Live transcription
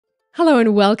Hello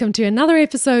and welcome to another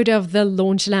episode of the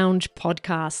Launch Lounge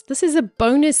podcast. This is a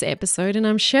bonus episode and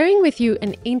I'm sharing with you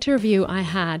an interview I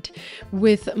had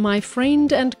with my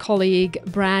friend and colleague,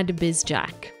 Brad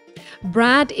Bizjack.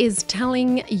 Brad is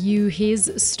telling you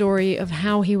his story of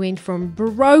how he went from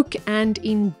broke and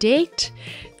in debt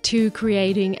to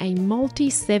creating a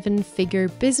multi-seven-figure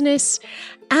business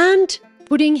and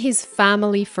putting his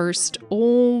family first,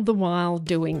 all the while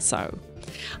doing so.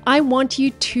 I want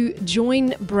you to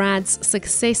join Brad's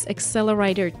Success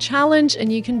Accelerator Challenge, and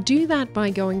you can do that by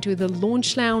going to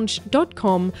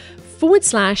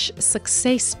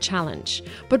thelaunchlounge.com/success challenge.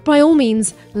 But by all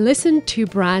means, listen to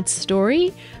Brad's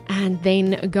story and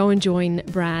then go and join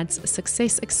Brad's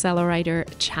Success Accelerator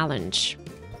Challenge.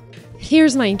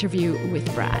 Here's my interview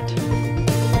with Brad.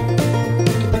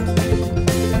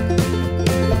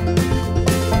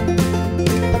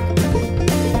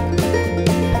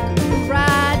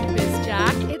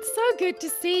 Good to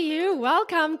see you.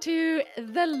 Welcome to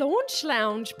the Launch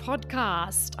Lounge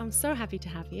podcast. I'm so happy to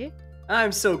have you.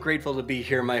 I'm so grateful to be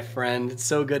here, my friend. It's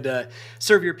so good to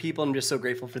serve your people. I'm just so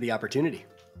grateful for the opportunity.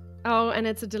 Oh, and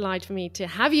it's a delight for me to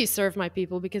have you serve my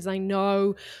people because I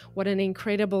know what an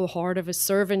incredible heart of a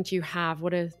servant you have.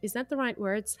 Is that the right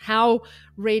words? How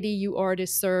ready you are to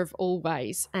serve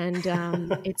always. And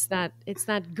it's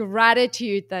that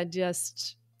gratitude that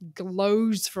just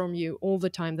glows from you all the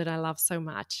time that I love so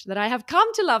much, that I have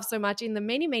come to love so much in the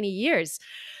many, many years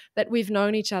that we've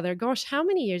known each other. Gosh, how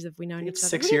many years have we known each other?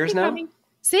 6 years now?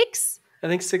 6? I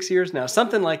think 6 years now.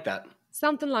 Something like that.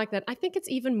 Something like that. I think it's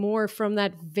even more from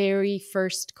that very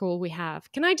first call we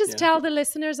have. Can I just tell the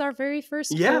listeners our very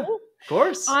first call? Yeah, of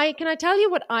course. Can I tell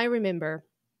you what I remember?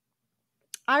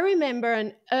 I remember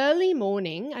an early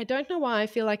morning. I don't know why I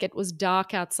feel like it was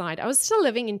dark outside. I was still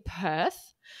living in Perth.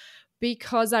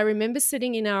 Because I remember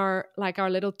sitting in our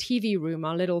little TV room,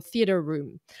 our little theater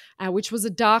room, which was a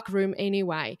dark room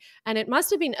anyway. And it must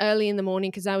have been early in the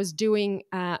morning because I was doing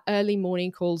early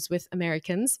morning calls with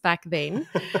Americans back then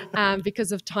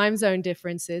because of time zone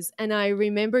differences. And I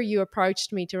remember you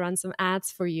approached me to run some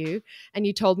ads for you and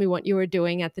you told me what you were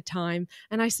doing at the time.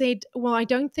 And I said, well, I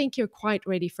don't think you're quite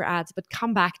ready for ads, but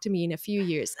come back to me in a few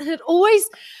years. And it always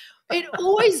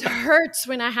hurts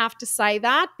when I have to say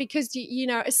that because, you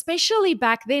know, especially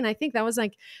back then, I think that was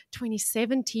like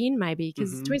 2017 maybe,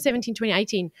 because 2017,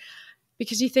 2018,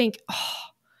 because you think, oh,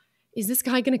 is this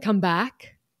guy going to come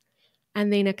back?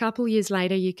 And then a couple years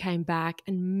later, you came back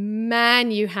and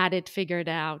man, you had it figured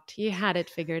out. You had it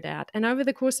figured out. And over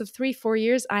the course of 3-4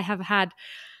 years, I have had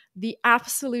the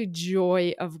absolute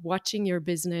joy of watching your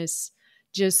business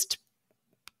just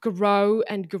grow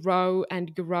and grow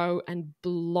and grow and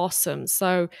blossom.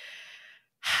 So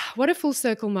what a full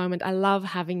circle moment. I love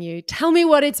having you. Tell me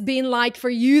what it's been like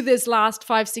for you this last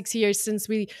 5-6 years since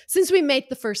we met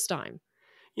the first time.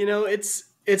 You know, it's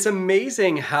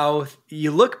amazing how you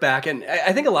look back, and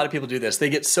I think a lot of people do this. They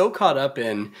get so caught up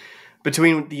in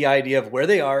between the idea of where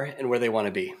they are and where they want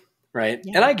to be, right?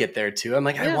 Yeah. And I get there too. I'm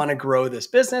like, I want to grow this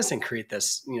business and create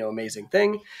this, amazing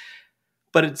thing.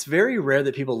 But it's very rare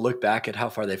that people look back at how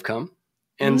far they've come.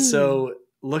 And so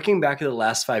looking back at the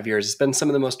last 5 years, it's been some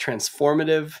of the most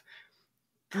transformative,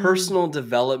 personal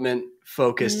development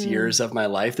focused years of my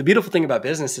life. The beautiful thing about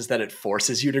business is that it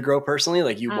forces you to grow personally.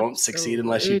 Like you won't succeed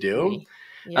unless you do.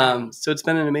 Yeah. So it's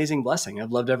been an amazing blessing.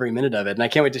 I've loved every minute of it. And I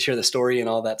can't wait to share the story and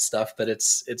all that stuff, but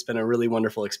it's been a really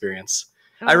wonderful experience.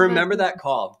 I remember that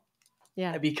call.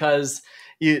 Yeah. Because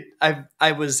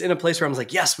I was in a place where I was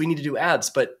like, yes, we need to do ads.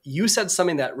 But you said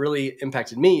something that really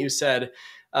impacted me. You said,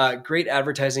 great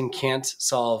advertising can't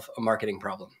solve a marketing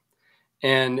problem.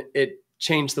 And it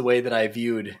changed the way that I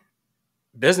viewed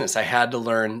business. I had to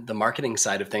learn the marketing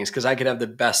side of things because I could have the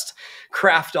best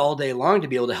craft all day long to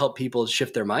be able to help people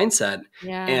shift their mindset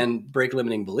and break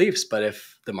limiting beliefs. But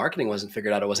if the marketing wasn't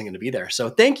figured out, it wasn't going to be there. So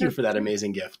thank you for that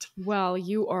amazing gift. Well,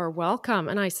 you are welcome.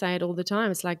 And I say it all the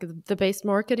time. It's like the best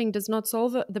marketing does not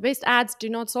solve it. The best ads do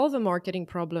not solve a marketing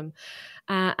problem.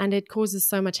 And it causes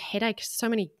so much headache, so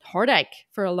many heartache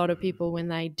for a lot of people when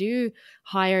they do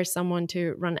hire someone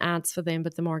to run ads for them,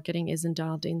 but the marketing isn't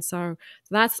dialed in. So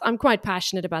I'm quite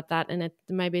passionate about that. And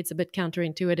maybe it's a bit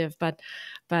counterintuitive, but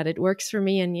it works for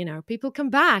me. And, people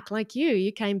come back like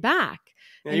you came back.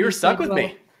 Yeah, you were stuck with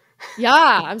me.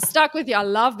 Yeah, I'm stuck with you. I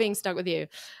love being stuck with you.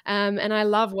 And I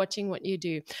love watching what you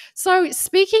do. So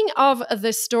speaking of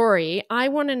the story, I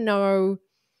want to know,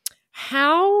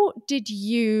 how did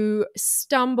you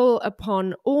stumble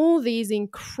upon all these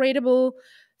incredible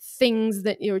things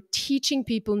that you're teaching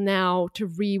people now to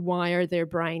rewire their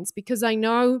brains? Because I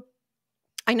know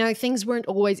I know things weren't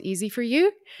always easy for you.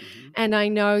 Mm-hmm. And I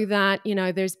know that,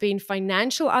 there's been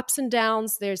financial ups and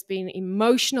downs, there's been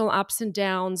emotional ups and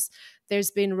downs,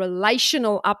 there's been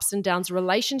relational ups and downs,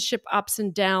 relationship ups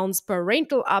and downs,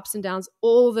 parental ups and downs,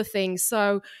 all the things.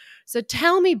 So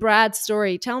tell me Brad's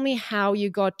story. Tell me how you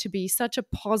got to be such a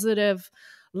positive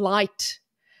light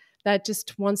that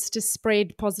just wants to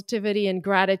spread positivity and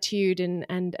gratitude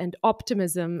and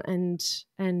optimism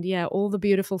and yeah, all the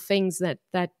beautiful things that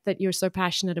you're so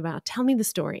passionate about. Tell me the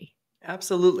story.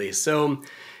 Absolutely. So,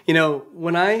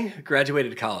 when I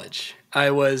graduated college, I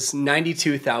was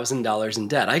 $92,000 in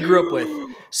debt. I grew up with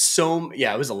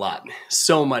it was a lot,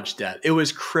 so much debt. It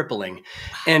was crippling.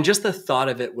 And just the thought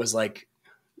of it was like,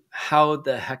 how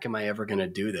the heck am I ever going to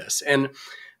do this? And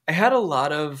I had a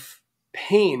lot of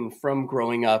pain from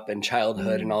growing up and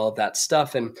childhood and all of that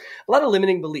stuff, and a lot of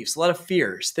limiting beliefs, a lot of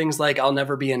fears, things like I'll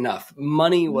never be enough.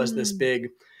 Money was this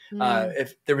big,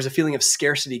 if there was a feeling of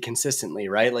scarcity consistently,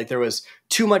 right? Like there was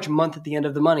too much month at the end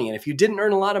of the money. And if you didn't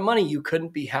earn a lot of money, you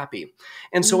couldn't be happy.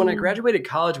 And so when I graduated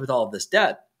college with all of this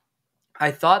debt,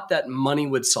 I thought that money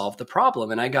would solve the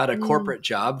problem. And I got a corporate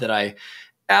job that I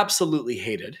absolutely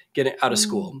hated getting out of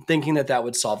school, thinking that that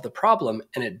would solve the problem.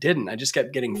 And it didn't. I just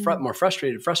kept getting more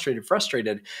frustrated.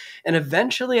 And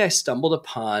eventually I stumbled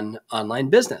upon online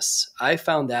business. I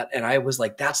found that and I was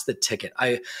like, that's the ticket.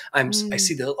 I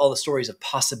see all the stories of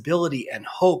possibility and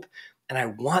hope. And I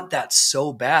want that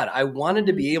so bad. I wanted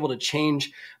to be able to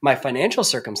change my financial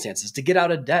circumstances, to get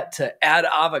out of debt, to add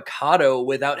avocado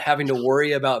without having to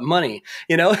worry about money.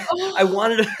 I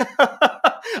wanted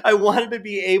to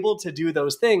be able to do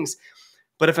those things.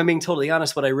 But if I'm being totally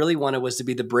honest, what I really wanted was to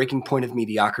be the breaking point of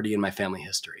mediocrity in my family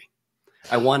history.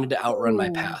 I wanted to outrun my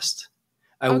past.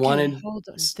 Hold on.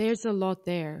 There's a lot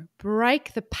there.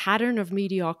 Break the pattern of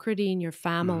mediocrity in your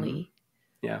family.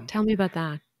 Yeah. Tell me about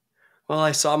that. Well,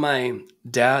 I saw my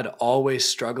dad always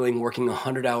struggling, working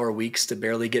 100-hour weeks to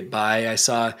barely get by. I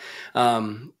saw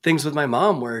things with my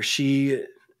mom where she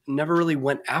never really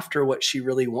went after what she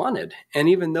really wanted. And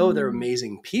even though they're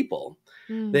amazing people,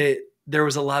 there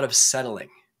was a lot of settling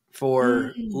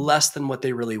for less than what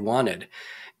they really wanted.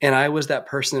 And I was that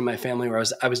person in my family where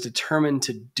I was determined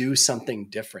to do something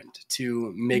different,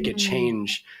 to make a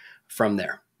change from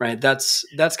there, right? That's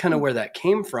kind of where that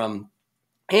came from.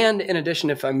 And in addition,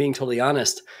 if I'm being totally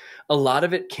honest, a lot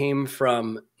of it came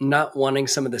from not wanting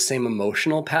some of the same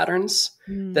emotional patterns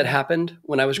that happened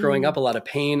when I was growing up. A lot of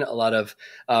pain, a lot of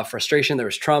frustration. There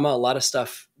was trauma, a lot of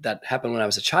stuff that happened when I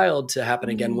was a child to happen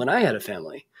again when I had a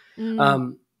family.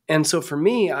 And so for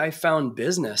me, I found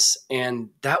business and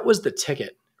that was the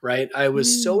ticket, right? I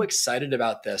was so excited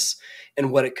about this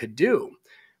and what it could do.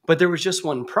 But there was just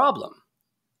one problem.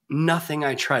 Nothing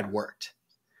I tried worked,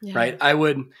 right? I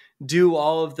would do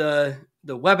all of the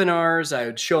webinars. I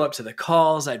would show up to the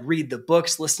calls. I'd read the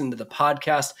books, listen to the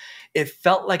podcast. It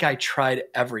felt like I tried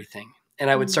everything. And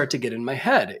I would start to get in my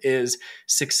head, is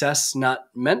success not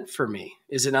meant for me?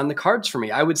 Is it on the cards for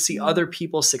me? I would see other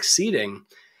people succeeding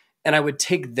and I would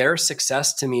take their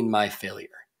success to mean my failure.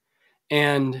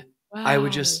 And I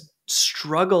would just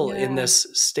struggle in this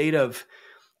state of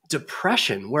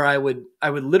depression where I would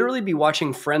literally be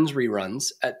watching Friends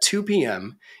reruns at 2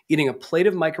 p.m., eating a plate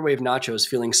of microwave nachos,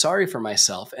 feeling sorry for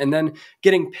myself, and then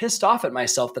getting pissed off at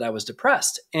myself that I was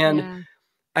depressed. And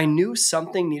I knew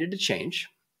something needed to change.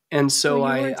 And so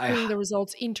you weren't seeing the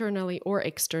results internally or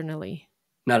externally.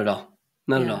 Not at all.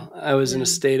 Not at all. I was in a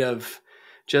state of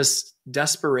just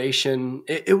desperation.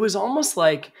 It was almost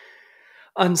like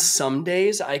on some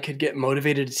days I could get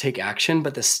motivated to take action,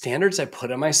 but the standards I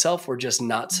put on myself were just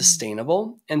not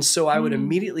sustainable. And so I would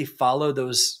immediately follow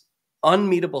those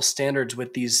unmeetable standards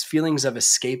with these feelings of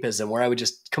escapism where I would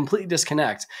just completely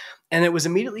disconnect. And it was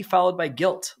immediately followed by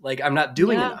guilt. Like I'm not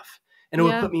doing enough. And it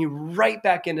would put me right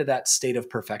back into that state of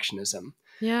perfectionism.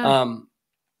 And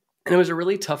it was a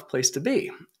really tough place to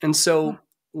be. And so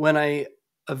when I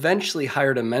eventually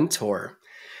hired a mentor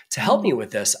to help me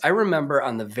with this, I remember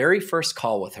on the very first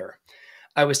call with her,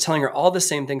 I was telling her all the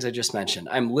same things I just mentioned.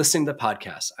 I'm listening to the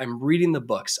podcasts. I'm reading the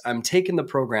books. I'm taking the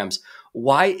programs.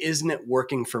 Why isn't it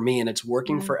working for me? And it's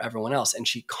working for everyone else. And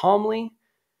she calmly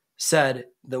said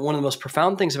that one of the most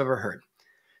profound things I've ever heard.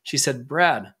 She said,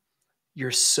 Brad, you're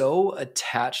so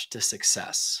attached to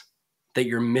success that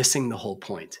you're missing the whole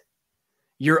point.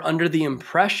 You're under the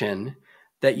impression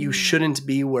that you shouldn't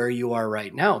be where you are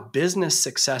right now. Business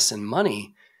success and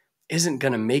money isn't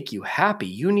going to make you happy.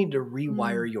 You need to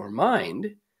rewire your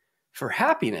mind for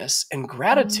happiness and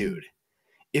gratitude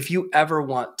if you ever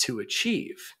want to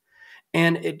achieve.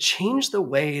 And it changed the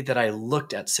way that I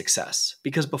looked at success,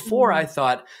 because before I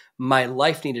thought my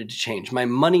life needed to change, my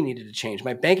money needed to change,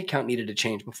 my bank account needed to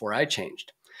change before I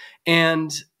changed.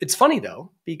 And it's funny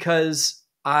though, because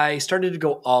I started to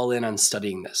go all in on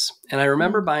studying this. And I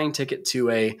remember buying a ticket to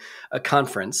a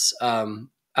conference out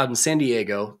in San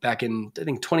Diego back in, I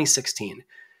think, 2016.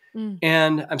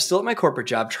 And I'm still at my corporate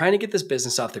job trying to get this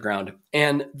business off the ground.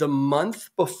 And the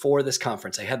month before this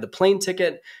conference, I had the plane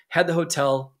ticket, had the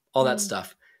hotel, all that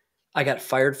stuff. I got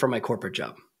fired from my corporate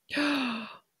job.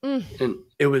 And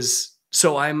it was,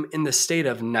 so I'm in the state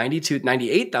of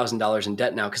 $98,000 in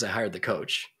debt now because I hired the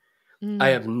coach. I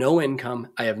have no income.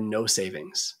 I have no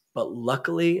savings. But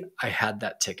luckily, I had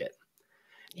that ticket.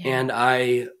 And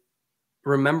I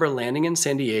remember landing in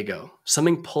San Diego.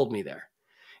 Something pulled me there.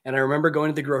 And I remember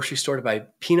going to the grocery store to buy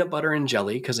peanut butter and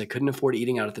jelly because I couldn't afford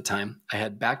eating out at the time. I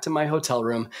head back to my hotel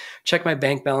room, check my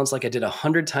bank balance like I did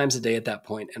 100 times a day at that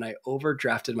point, and I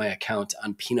overdrafted my account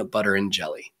on peanut butter and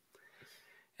jelly.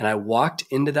 And I walked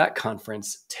into that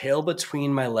conference, tail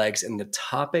between my legs, and the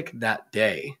topic that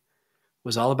day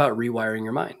was all about rewiring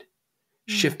your mind,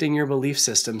 shifting your belief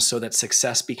system so that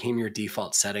success became your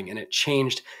default setting. And it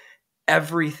changed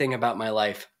everything about my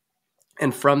life.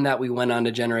 And from that, we went on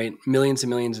to generate millions and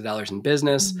millions of dollars in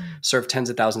business, serve tens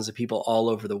of thousands of people all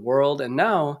over the world. And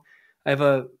now I have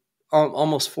a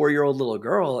almost 4-year-old little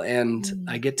girl, and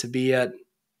I get to be at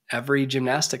every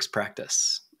gymnastics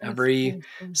practice, every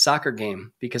soccer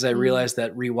game, because I realized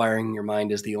that rewiring your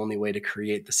mind is the only way to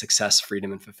create the success,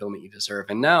 freedom, and fulfillment you deserve.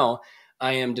 And now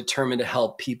I am determined to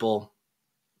help people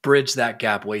bridge that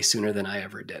gap way sooner than I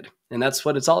ever did. And that's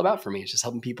what it's all about for me. It's just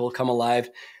helping people come alive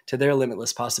to their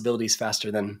limitless possibilities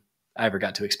faster than I ever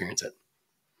got to experience it.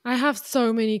 I have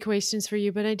so many questions for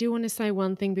you, but I do want to say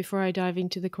one thing before I dive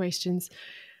into the questions.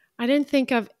 I don't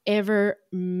think I've ever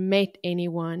met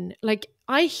anyone. Like,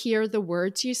 I hear the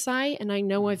words you say, and I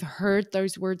know I've heard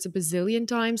those words a bazillion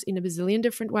times in a bazillion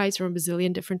different ways from a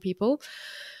bazillion different people,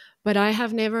 but I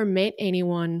have never met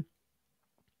anyone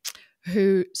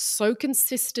who so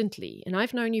consistently, and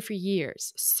I've known you for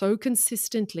years, so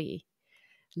consistently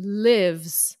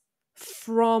lives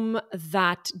from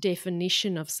that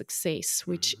definition of success,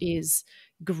 which is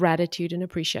gratitude and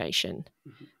appreciation.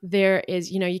 There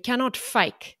is, you cannot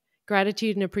fake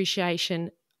gratitude and appreciation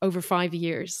over 5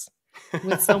 years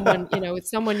with someone, with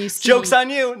someone you see. Joke's on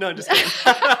you. No, just kidding.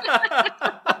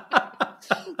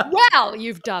 Well,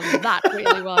 you've done that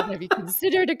really well. Have you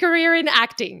considered a career in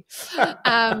acting?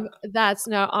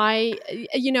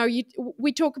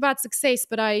 We talk about success,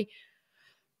 but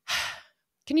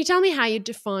can you tell me how you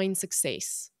define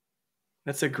success?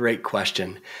 That's a great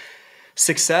question.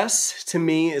 Success to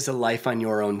me is a life on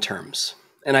your own terms.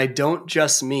 And I don't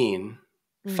just mean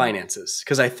finances,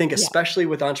 because I think especially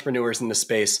with entrepreneurs in the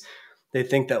space, they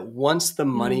think that once the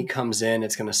money comes in,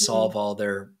 it's going to solve all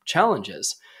their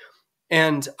challenges.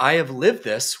 And I have lived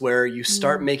this where you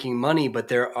start making money, but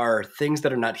there are things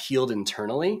that are not healed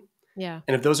internally. Yeah.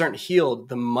 And if those aren't healed,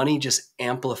 the money just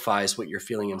amplifies what you're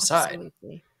feeling inside.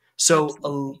 Absolutely.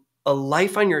 So a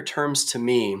life on your terms to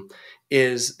me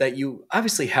is that you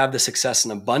obviously have the success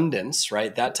and abundance,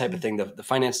 right? That type of thing, the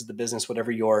finances, the business,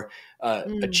 whatever your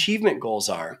achievement goals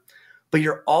are. But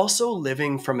you're also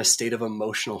living from a state of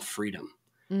emotional freedom,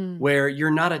 where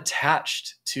you're not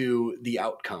attached to the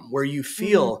outcome, where you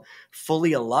feel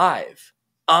fully alive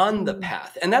on the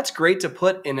path. And that's great to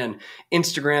put in an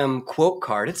Instagram quote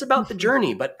card. It's about the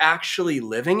journey, but actually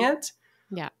living it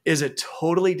is a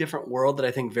totally different world that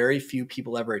I think very few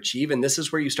people ever achieve. And this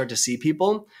is where you start to see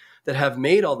people that have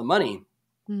made all the money,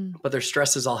 but their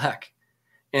stress is all heck.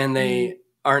 And they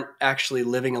aren't actually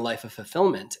living a life of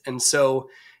fulfillment. And so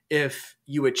if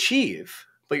you achieve,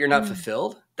 but you're not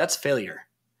fulfilled, that's failure.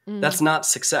 That's not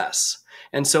success.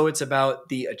 And so it's about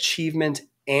the achievement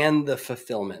and the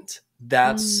fulfillment.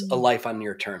 That's a life on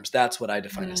your terms. That's what I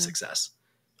define as success.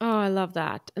 Oh, I love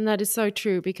that. And that is so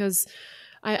true, because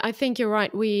I think you're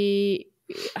right.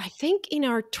 I think in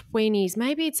our 20s,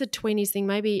 maybe it's a 20s thing,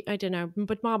 maybe, I don't know,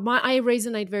 but I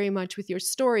resonate very much with your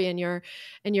story and your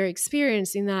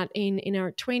experience in that in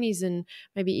our 20s, and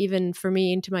maybe even for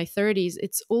me into my 30s,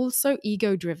 it's also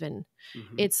ego driven.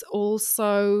 It's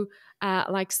also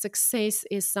like success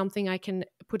is something I can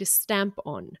put a stamp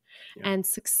on, and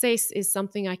success is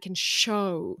something I can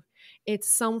show. It's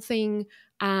something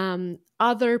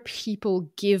other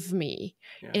people give me.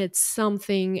 It's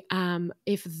something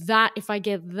if I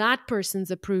get that person's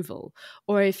approval,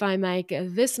 or if I make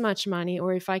this much money,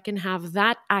 or if I can have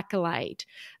that accolade,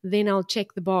 then I'll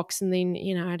check the box. And then,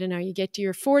 I don't know, you get to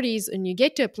your 40s and you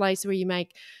get to a place where you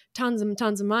make tons and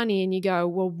tons of money, and you go,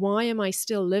 well, why am I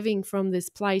still living from this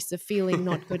place of feeling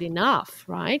not good enough,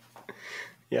 right?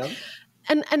 Yeah.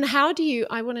 And how do you,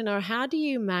 I want to know, how do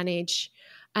you manage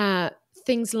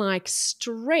things like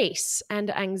stress and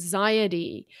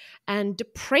anxiety and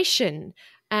depression?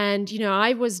 And,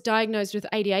 I was diagnosed with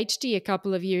ADHD a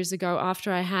couple of years ago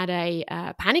after I had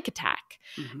a panic attack.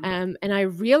 Mm-hmm. And I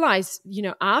realized,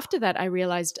 after that, I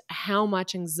realized how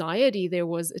much anxiety there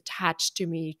was attached to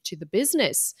me, to the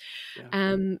business.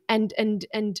 Yeah.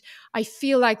 And I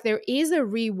feel like there is a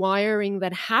rewiring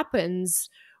that happens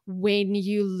when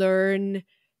you learn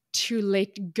to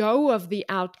let go of the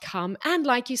outcome, and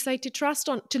like you say,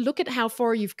 to look at how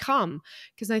far you've come,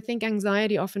 because I think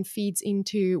anxiety often feeds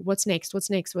into what's next, what's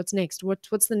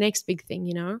the next big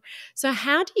thing. So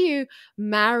how do you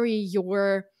marry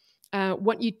your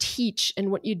what you teach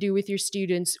and what you do with your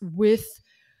students with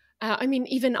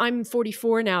even I'm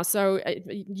 44 now, so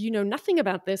you know nothing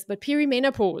about this, but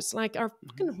perimenopause, like our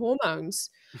fucking hormones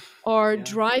are Yeah.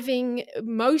 driving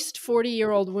most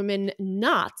 40-year-old women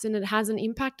nuts, and it has an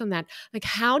impact on that. Like,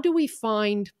 how do we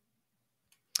find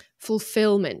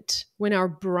fulfillment when our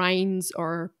brains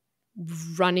are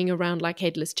running around like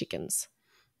headless chickens?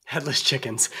 Headless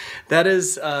chickens. That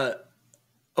is a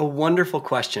wonderful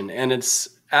question. And it's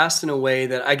asked in a way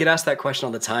that I get asked that question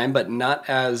all the time, but not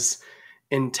as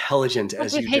intelligent Not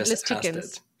as with you headless just asked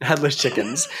chickens. it. Headless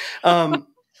chickens.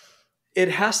 It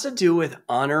has to do with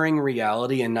honoring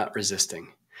reality and not resisting.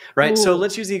 Right. So Ooh,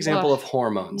 let's use the example of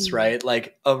hormones, right?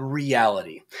 Like a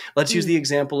reality. Let's use the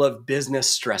example of business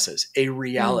stresses, a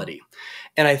reality.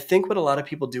 And I think what a lot of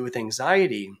people do with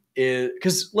anxiety is,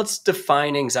 because let's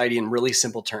define anxiety in really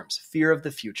simple terms: fear of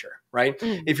the future, right?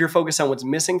 If you're focused on what's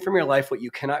missing from your life, what you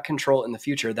cannot control in the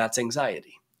future, that's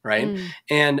anxiety, right?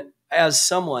 And as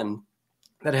someone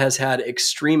that has had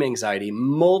extreme anxiety,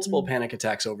 multiple panic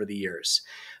attacks over the years,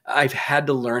 I've had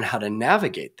to learn how to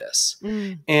navigate this.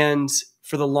 And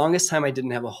for the longest time, I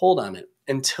didn't have a hold on it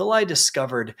until I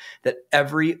discovered that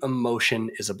every emotion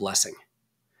is a blessing.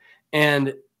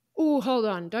 And hold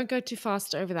on. Don't go too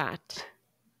fast over that.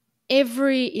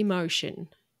 Every emotion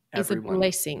is a everyone,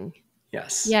 blessing.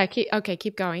 yes. Yeah.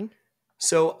 Keep going.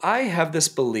 So I have this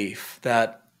belief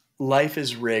that life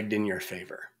is rigged in your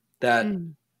favor, that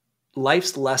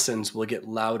life's lessons will get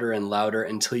louder and louder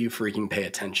until you freaking pay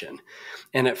attention.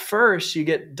 And at first you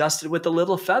get dusted with a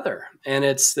little feather, and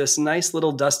it's this nice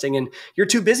little dusting, and you're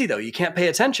too busy though. You can't pay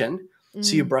attention.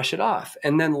 So you brush it off.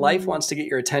 And then life wants to get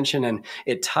your attention, and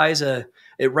it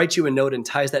writes you a note and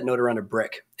ties that note around a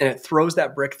brick, and it throws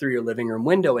that brick through your living room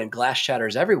window, and glass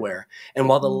shatters everywhere. And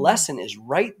while the lesson is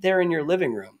right there in your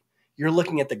living room, you're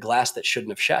looking at the glass that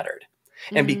shouldn't have shattered.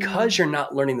 And because you're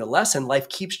not learning the lesson, life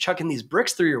keeps chucking these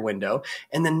bricks through your window.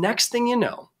 And the next thing you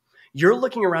know, you're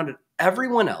looking around at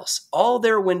everyone else. All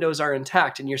their windows are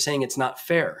intact, and you're saying it's not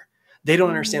fair. They don't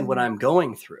understand what I'm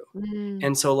going through.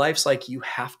 And so life's like, you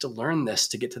have to learn this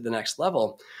to get to the next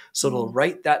level. So it'll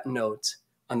write that note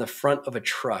on the front of a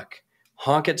truck,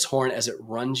 honk its horn as it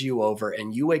runs you over,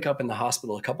 and you wake up in the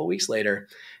hospital a couple weeks later,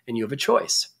 and you have a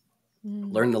choice: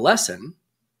 learn the lesson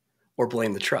or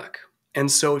blame the truck.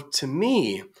 And so to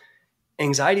me,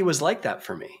 anxiety was like that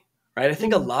for me, right? I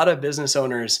think a lot of business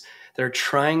owners that are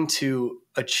trying to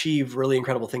achieve really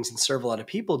incredible things and serve a lot of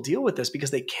people deal with this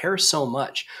because they care so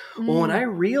much. Well, when I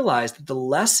realized that the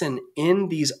lesson in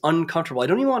these uncomfortable, I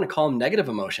don't even want to call them negative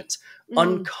emotions,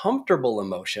 uncomfortable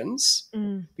emotions,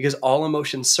 because all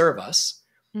emotions serve us.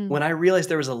 When I realized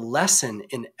there was a lesson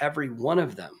in every one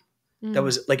of them, that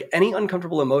was like, any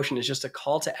uncomfortable emotion is just a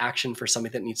call to action for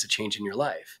something that needs to change in your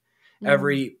life.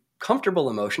 Every comfortable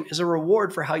emotion is a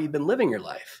reward for how you've been living your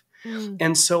life.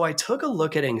 And so I took a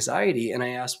look at anxiety and I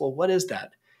asked, well, what is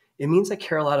that? It means I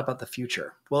care a lot about the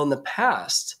future. Well, in the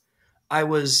past,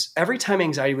 every time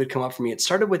anxiety would come up for me, it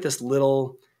started with this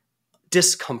little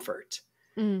discomfort.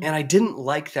 And I didn't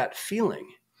like that feeling.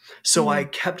 So I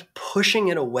kept pushing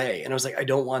it away. And I was like, I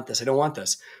don't want this. I don't want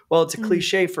this. Well, it's a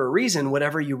cliche for a reason.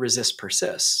 Whatever you resist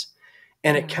persists.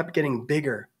 And it kept getting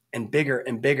bigger and bigger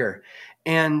and bigger.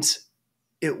 And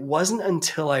it wasn't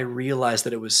until I realized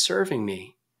that it was serving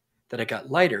me that it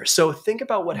got lighter. So think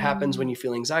about what happens when you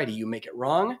feel anxiety. You make it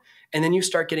wrong, and then you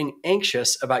start getting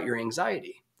anxious about your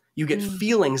anxiety. You get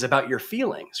feelings about your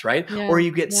feelings, right? Yeah, or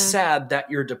you get sad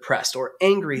that you're depressed, or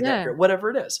angry that you're,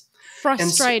 whatever it is.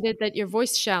 Frustrated that your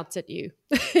voice shouts at you.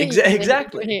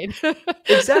 Exactly.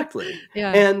 Exactly.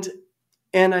 Yeah.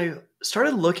 And I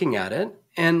started looking at it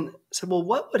and said, well,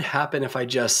 what would happen if I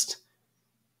just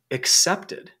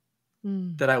accepted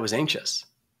that I was anxious?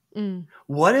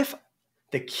 What if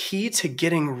the key to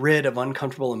getting rid of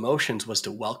uncomfortable emotions was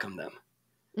to welcome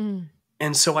them?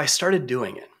 And so I started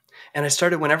doing it. And I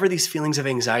started, whenever these feelings of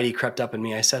anxiety crept up in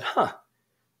me, I said,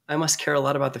 I must care a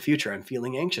lot about the future. I'm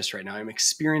feeling anxious right now. I'm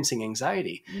experiencing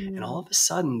anxiety. And all of a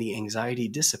sudden, the anxiety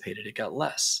dissipated. It got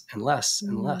less and less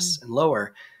and less and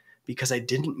lower because I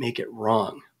didn't make it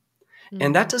wrong.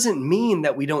 And that doesn't mean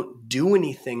that we don't do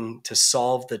anything to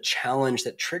solve the challenge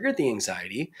that triggered the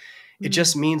anxiety. It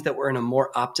just means that we're in a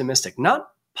more optimistic, not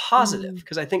positive,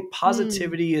 because I think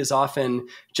positivity is often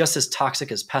just as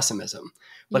toxic as pessimism,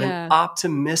 but an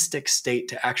optimistic state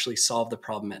to actually solve the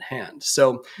problem at hand.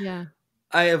 So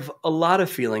I have a lot of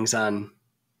feelings on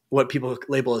what people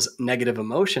label as negative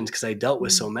emotions because I dealt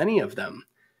with so many of them.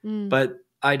 But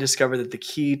I discovered that the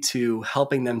key to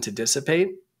helping them to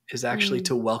dissipate is actually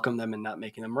to welcome them and not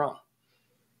making them wrong.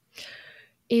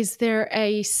 Is there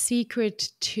a secret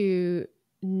to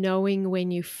knowing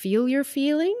when you feel your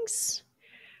feelings?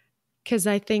 Because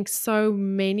I think so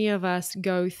many of us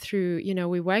go through,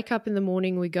 we wake up in the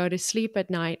morning, we go to sleep at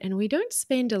night, and we don't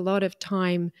spend a lot of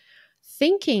time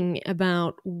thinking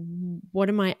about what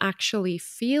am I actually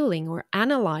feeling or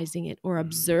analyzing it or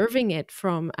observing it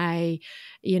from like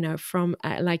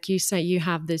you say, you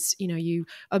have this, you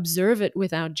observe it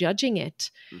without judging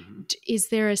it. Is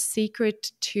there a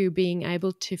secret to being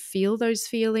able to feel those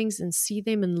feelings and see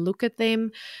them and look at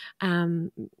them?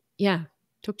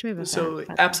 Talk to me about that. So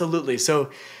absolutely.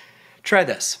 So try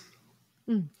this.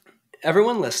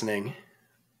 Everyone listening,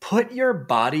 put your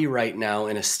body right now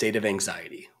in a state of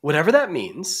anxiety, whatever that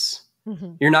means.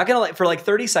 You're not going to for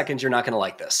 30 seconds, you're not going to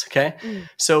like this. Okay.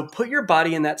 So put your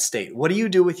body in that state. What do you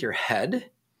do with your head?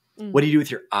 What do you do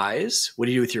with your eyes? What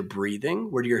do you do with your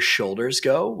breathing? Where do your shoulders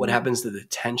go? What happens to the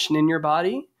tension in your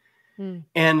body?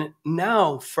 And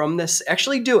now from this,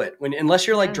 actually do it unless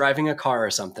you're like driving a car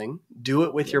or something, do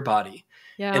it with your body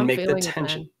and make the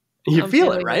tension. You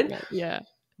feel it, right? Yeah.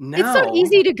 Now, it's so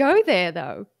easy to go there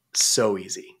though. So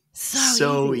easy.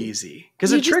 So easy.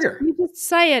 Because a trigger. You just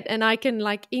say it and I can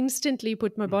instantly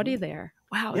put my body there.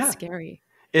 Wow, it's scary.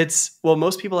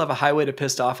 Most people have a highway to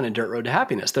pissed off and a dirt road to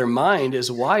happiness. Their mind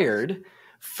is wired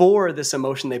for this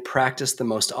emotion they practice the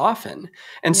most often.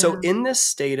 And so in this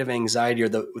state of anxiety or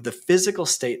the physical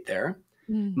state there,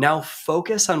 now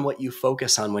focus on what you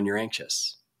focus on when you're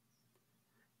anxious.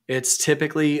 It's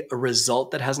typically a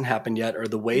result that hasn't happened yet or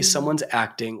the way someone's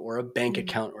acting or a bank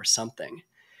account or something.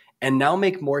 And now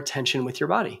make more tension with your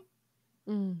body.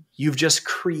 You've just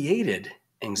created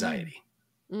anxiety,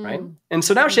 right? And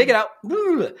so now shake it out.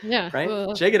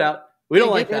 Right? Shake it out. We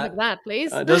don't like that. Get rid of that,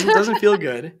 please. Doesn't feel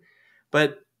good.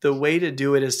 But the way to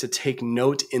do it is to take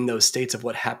note in those states of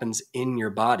what happens in your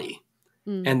body.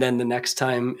 And then the next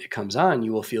time it comes on,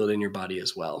 you will feel it in your body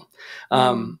as well.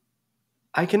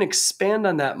 I can expand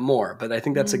on that more, but I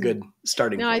think that's a good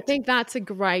starting point. No, I think that's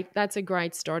a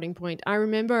great starting point. I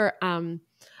remember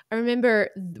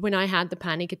when I had the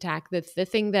panic attack, the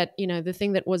thing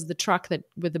that was the truck that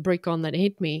with the brick on that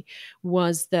hit me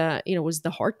was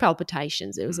the heart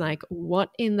palpitations. It was like,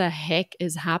 what in the heck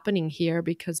is happening here?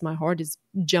 Because my heart is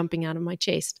jumping out of my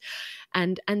chest.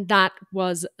 And that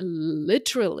was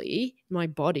literally my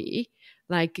body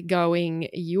like going,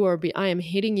 I am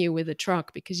hitting you with a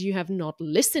truck because you have not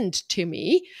listened to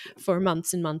me for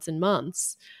months and months and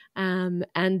months. And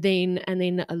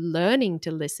then learning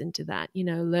to listen to that,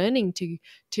 learning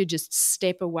to just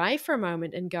step away for a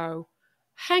moment and go,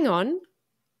 hang on,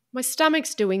 my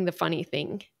stomach's doing the funny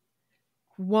thing.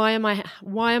 Why am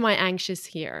I anxious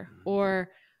here? Or,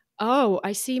 oh,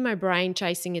 I see my brain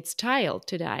chasing its tail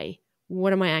today.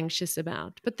 What am I anxious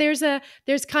about? But there's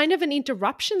kind of an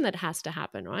interruption that has to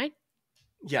happen, right?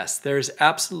 Yes, there's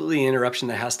absolutely an interruption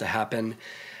that has to happen.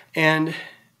 And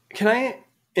can I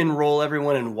enroll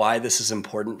everyone in why this is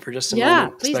important for just a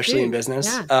moment, especially in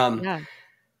business?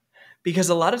 Because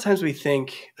a lot of times we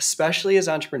think, especially as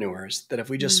entrepreneurs, that if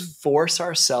we just force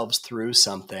ourselves through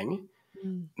something,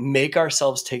 make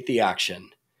ourselves take the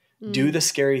action, do the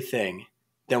scary thing,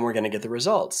 then we're going to get the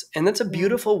results. And that's a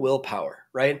beautiful willpower,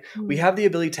 right? We have the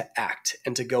ability to act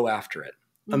and to go after it.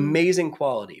 Amazing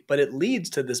quality, but it leads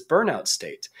to this burnout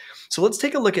state. So let's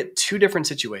take a look at two different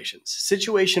situations.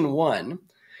 Situation one,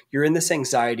 you're in this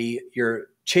anxiety, you're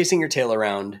chasing your tail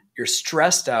around, you're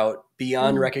stressed out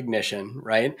beyond recognition,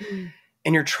 right?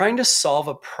 And you're trying to solve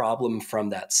a problem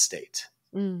from that state.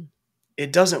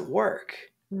 It doesn't work.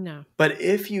 No. But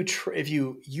if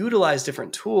you utilize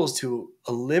different tools to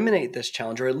eliminate this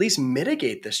challenge or at least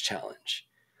mitigate this challenge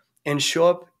and show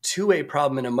up to a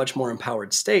problem in a much more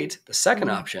empowered state, the second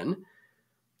option,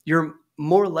 you're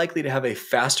more likely to have a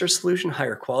faster solution,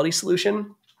 higher quality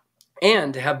solution,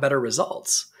 and to have better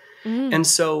results. And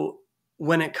so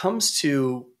when it comes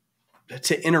to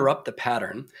interrupt the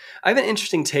pattern, I have an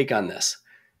interesting take on this.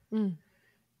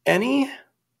 Any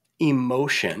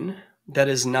emotion that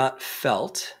is not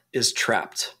felt is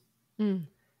trapped. I agree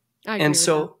And with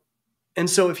that.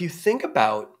 so if you think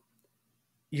about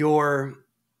your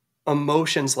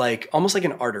emotions like almost like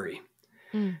an artery,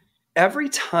 every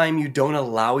time you don't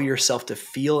allow yourself to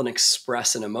feel and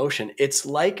express an emotion, it's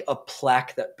like a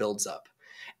plaque that builds up.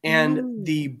 And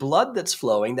the blood that's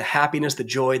flowing, the happiness, the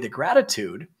joy, the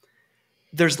gratitude,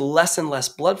 there's less and less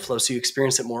blood flow, so you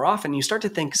experience it more often. You start to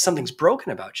think something's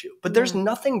broken about you, but there's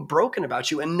nothing broken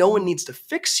about you, and no one needs to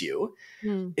fix you.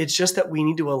 It's just that we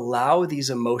need to allow these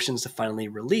emotions to finally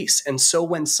release. And so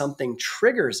when something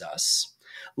triggers us,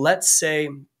 let's say,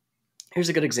 here's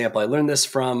a good example. I learned this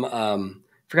from,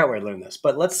 forgot where I learned this,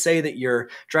 but let's say that you're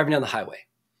driving down the highway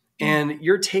and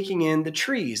you're taking in the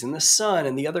trees and the sun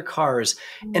and the other cars,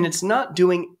 and it's not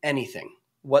doing anything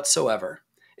whatsoever.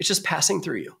 It's just passing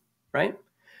through you, right?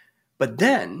 But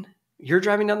then you're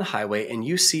driving down the highway and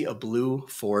you see a blue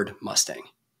Ford Mustang,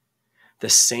 the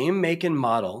same make and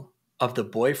model of the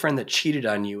boyfriend that cheated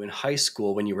on you in high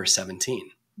school when you were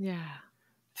 17. Yeah.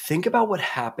 Think about what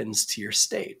happens to your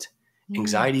state.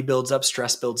 Anxiety builds up,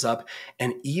 stress builds up.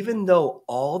 And even though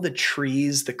all the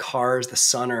trees, the cars, the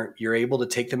sun you're able to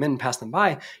take them in and pass them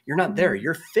by, you're not there.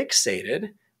 You're fixated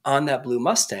on that blue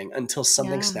Mustang until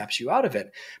something snaps you out of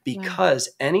it. Because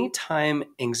anytime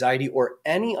anxiety or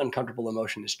any uncomfortable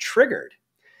emotion is triggered,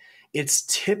 it's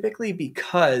typically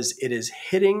because it is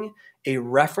hitting a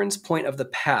reference point of the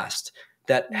past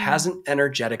that hasn't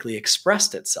energetically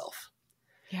expressed itself.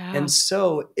 Yeah. And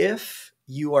so if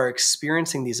you are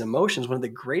experiencing these emotions, one of the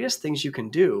greatest things you can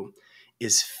do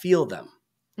is feel them.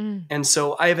 And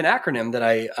so I have an acronym that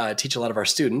I teach a lot of our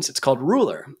students. It's called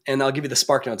RULER, and I'll give you the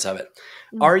spark notes of it.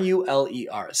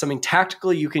 RULER, something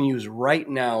tactical you can use right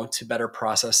now to better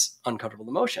process uncomfortable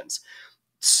emotions.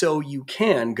 So you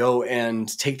can go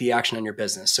and take the action on your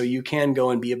business. So you can go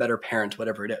and be a better parent,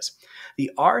 whatever it is. The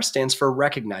R stands for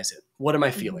recognize it. What am I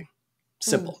feeling?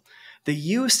 Simple. The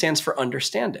U stands for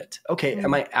understand it. Okay,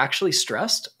 am I actually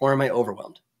stressed or am I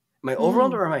overwhelmed? Am I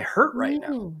overwhelmed or am I hurt right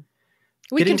now?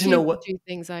 We getting to know what two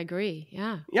things. I agree.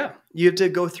 Yeah. Yeah. You have to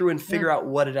go through and figure out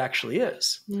what it actually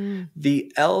is.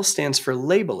 The L stands for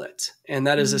label it. And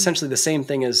that is essentially the same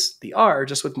thing as the R,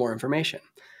 just with more information.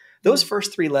 Those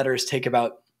first three letters take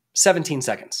about 17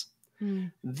 seconds.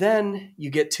 Then you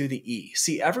get to the E.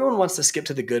 See, everyone wants to skip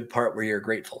to the good part where you're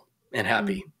grateful and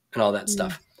happy and all that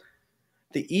stuff.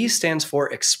 The E stands for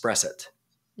express it.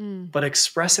 But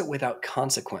express it without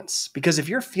consequence. Because if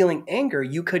you're feeling anger,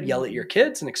 you could yell at your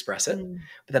kids and express it,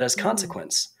 but that has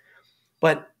consequence.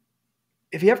 But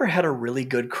have you ever had a really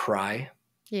good cry?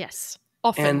 Yes,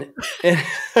 often.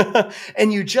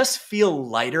 And you just feel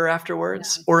lighter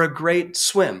afterwards, or a great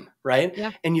swim, right? Yeah.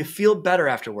 And you feel better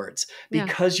afterwards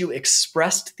because you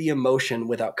expressed the emotion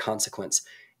without consequence.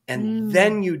 And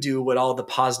then you do what all the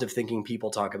positive thinking people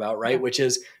talk about, right? Which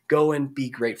is go and be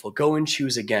grateful, go and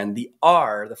choose again. The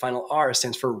R, the final R,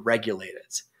 stands for regulate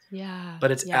it. Yeah.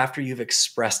 But it's after you've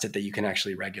expressed it that you can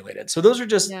actually regulate it. So those are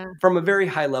just from a very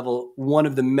high level, one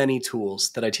of the many tools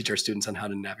that I teach our students on how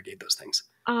to navigate those things.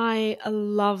 I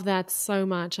love that so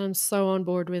much. I'm so on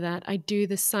board with that. I do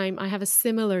the same. I have a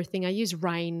similar thing. I use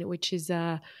RAIN, which is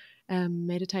a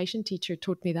meditation teacher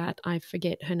taught me that. I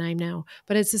forget her name now,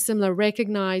 but it's a similar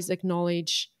recognize,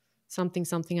 acknowledge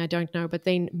something, I don't know, but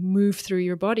then move through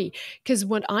your body. Because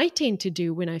what I tend to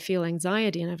do when I feel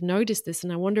anxiety, and I've noticed this,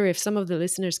 and I wonder if some of the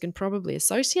listeners can probably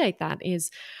associate that, is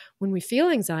when we feel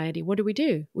anxiety, what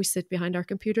do? We sit behind our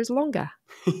computers longer.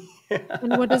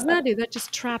 And what does that do? That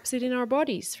just traps it in our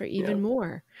bodies for even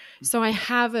more. So I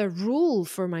have a rule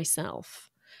for myself.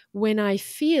 When I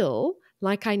feel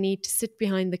like I need to sit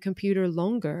behind the computer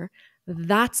longer,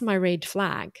 that's my red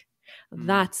flag.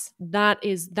 That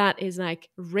is like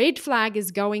red flag is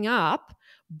going up.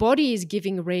 Body is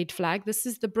giving red flag. This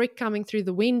is the brick coming through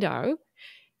the window.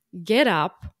 Get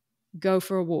up, go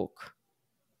for a walk,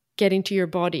 get into your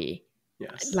body.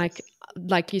 Yes.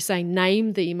 Like you say,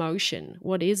 name the emotion.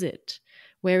 What is it?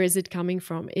 Where is it coming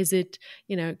from? Is it,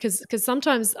 because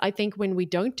sometimes I think when we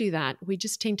don't do that, we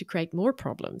just tend to create more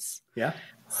problems. Yeah,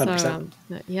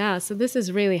 100%. So this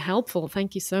is really helpful.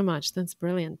 Thank you so much. That's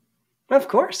brilliant. Of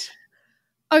course.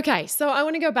 Okay, so I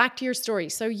want to go back to your story.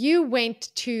 So you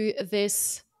went to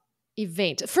this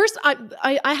event. First,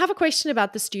 I have a question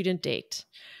about the student debt.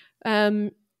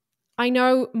 I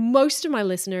know most of my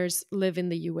listeners live in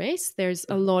the US. There's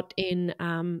a lot in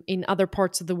other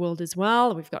parts of the world as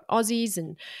well. We've got Aussies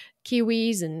and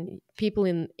Kiwis and people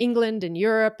in England and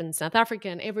Europe and South Africa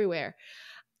and everywhere.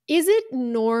 Is it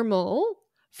normal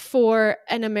for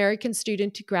an American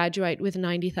student to graduate with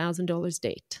 $90,000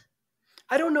 debt?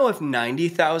 I don't know if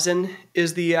 90,000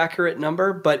 is the accurate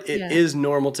number, but it Yeah. is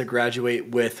normal to graduate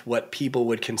with what people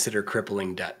would consider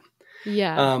crippling debt.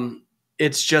 Yeah.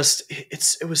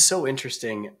 It was so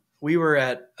interesting. We were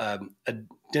at a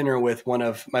dinner with one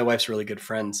of my wife's really good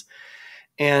friends,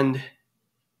 and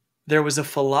there was a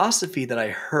philosophy that I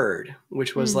heard,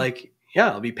 which was like,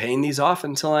 yeah, I'll be paying these off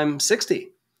until I'm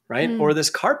 60, right? Or this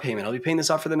car payment, I'll be paying this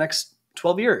off for the next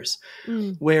 12 years,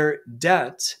 where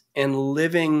debt and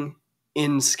living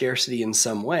in scarcity in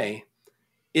some way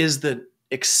is the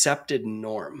accepted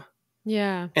norm.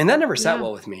 Yeah. And that never sat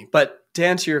well with me. But to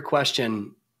answer your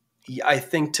question, I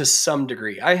think to some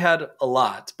degree, I had a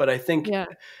lot, but I think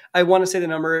I want to say the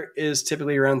number is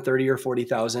typically around 30 or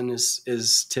 40,000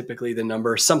 is typically the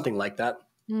number, something like that.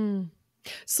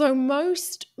 So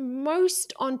most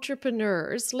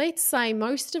entrepreneurs, let's say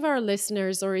most of our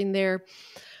listeners are in their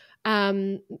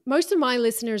most of my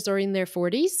listeners are in their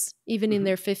 40s, even in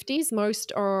their 50s.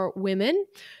 Most are women.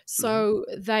 So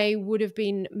they would have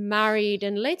been married.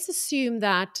 And let's assume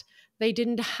that they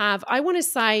didn't have, I want to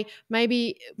say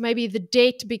maybe the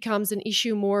debt becomes an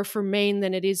issue more for men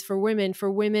than it is for women.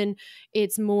 For women,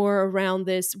 it's more around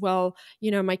this, well,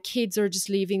 my kids are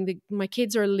leaving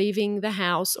the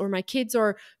house, or my kids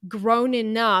are grown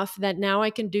enough that now I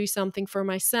can do something for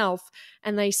myself.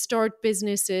 And they start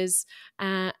businesses,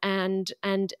 and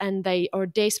they are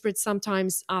desperate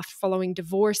sometimes after following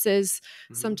divorces,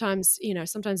 sometimes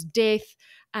death.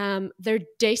 They're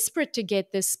desperate to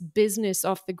get this business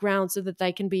off the ground so that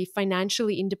they can be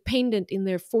financially independent in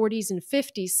their 40s and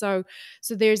 50s. So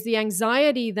there's the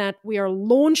anxiety that we are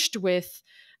launched with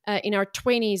in our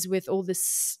 20s with all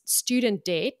this student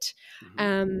debt.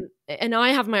 And I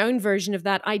have my own version of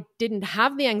that. I didn't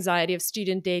have the anxiety of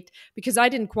student debt because I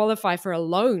didn't qualify for a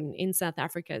loan in South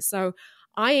Africa. So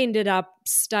I ended up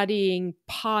studying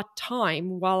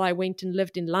part-time while I went and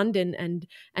lived in London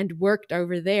and worked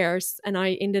over there. And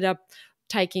I ended up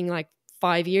taking like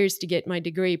 5 years to get my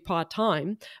degree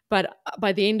part-time. But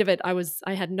by the end of it,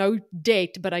 I had no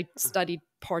debt, but I studied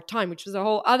part-time, which was a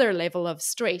whole other level of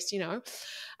stress,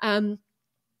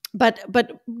 But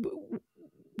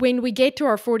when we get to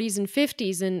our 40s and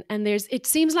 50s, and it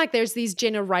seems like there's these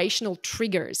generational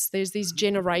triggers, there's these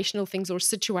generational things or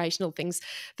situational things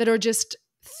that are just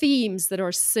themes that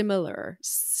are similar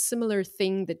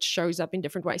thing that shows up in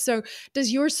different ways. So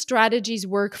does your strategies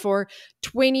work for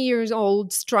 20 years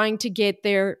olds trying to get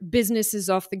their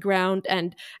businesses off the ground,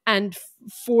 and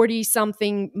 40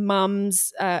 something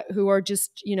mums who are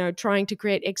just trying to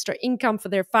create extra income for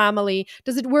their family?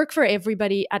 Does it work for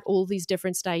everybody at all these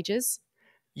different stages?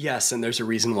 Yes, and there's a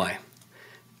reason why.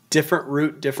 Different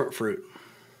root, different fruit.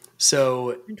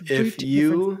 So if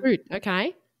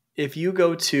you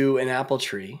go to an apple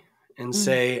tree and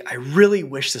say, I really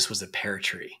wish this was a pear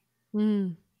tree,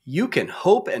 you can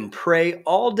hope and pray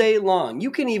all day long.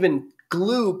 You can even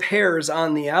glue pears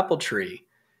on the apple tree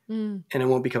and it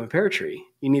won't become a pear tree.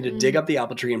 You need to dig up the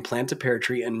apple tree and plant a pear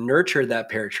tree and nurture that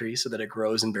pear tree so that it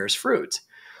grows and bears fruit.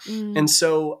 And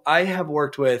so I have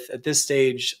worked with, at this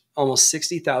stage, almost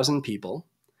 60,000 people.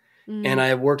 And I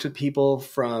have worked with people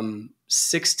from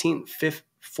 14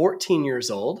 years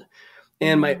old.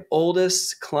 And my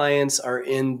oldest clients are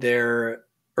in their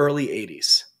early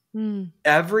 80s.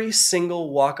 Every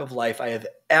single walk of life I have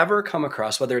ever come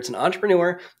across, whether it's an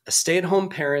entrepreneur, a stay-at-home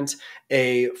parent,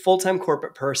 a full-time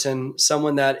corporate person,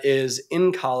 someone that is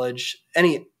in college,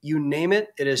 you name it,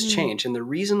 it has changed. And the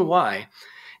reason why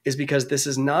is because this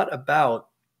is not about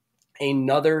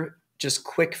another just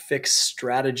quick fix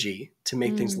strategy to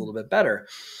make things a little bit better.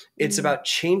 It's about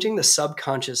changing the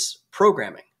subconscious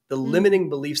programming, the limiting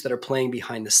beliefs that are playing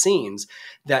behind the scenes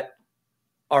that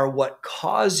are what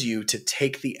cause you to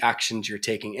take the actions you're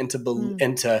taking and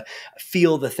to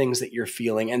feel the things that you're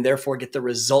feeling, and therefore get the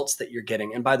results that you're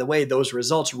getting. And by the way, those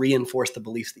results reinforce the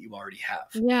beliefs that you already have.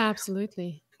 Yeah,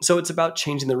 absolutely. So it's about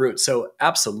changing the root. So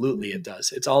absolutely it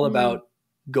does. It's all about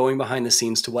going behind the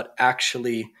scenes to what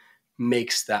actually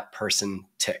makes that person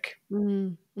tick.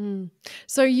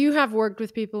 So you have worked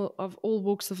with people of all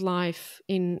walks of life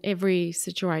in every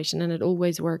situation, and it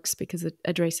always works because it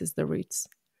addresses the roots.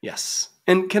 Yes.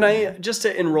 And can I, just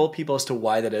to enroll people as to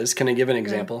why that is, can I give an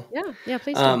example? Yeah,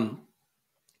 please do.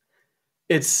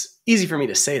 It's easy for me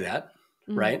to say that,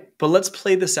 right? But let's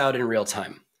play this out in real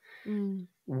time.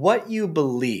 What you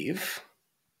believe,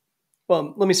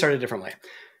 well, let me start a different way.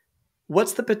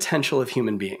 What's the potential of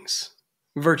human beings?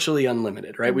 Virtually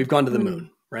unlimited, right? We've gone to the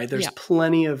moon, right? There's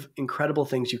plenty of incredible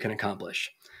things you can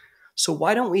accomplish. So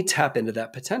why don't we tap into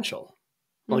that potential?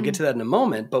 Well, I'll get to that in a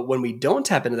moment. But when we don't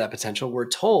tap into that potential, we're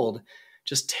told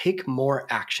just take more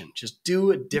action, just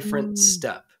do a different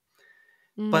step.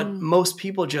 But most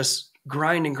people just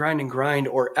grind and grind and grind,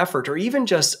 or effort, or even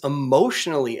just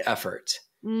emotionally effort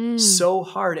so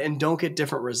hard and don't get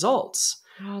different results.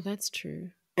 Oh, that's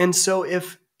true. And so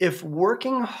if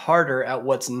working harder at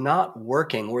what's not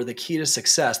working were the key to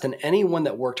success, then anyone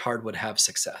that worked hard would have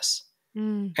success.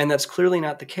 And that's clearly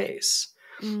not the case.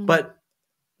 But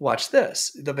watch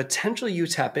this. The potential you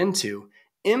tap into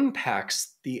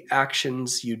impacts the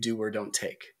actions you do or don't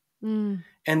take.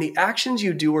 And the actions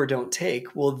you do or don't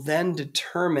take will then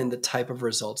determine the type of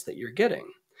results that you're getting.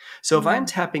 So if I'm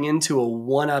tapping into a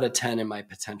 1 out of 10 in my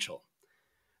potential,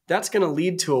 that's going to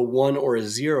lead to a 1 or a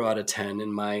 0 out of 10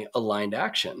 in my aligned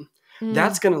action.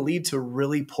 That's going to lead to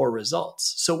really poor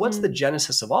results. So what's the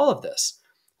genesis of all of this?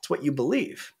 It's what you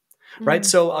believe, right?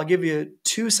 So I'll give you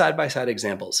 2 side-by-side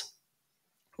examples.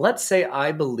 Let's say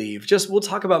I believe, we'll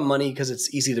talk about money because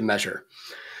it's easy to measure.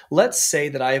 Let's say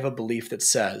that I have a belief that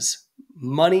says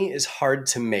money is hard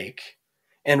to make,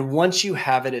 and once you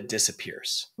have it, it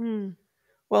disappears.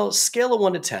 Well, scale of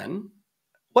 1 to 10,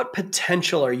 what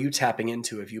potential are you tapping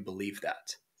into if you believe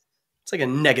that? It's like a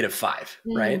 -5,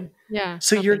 right? Yeah.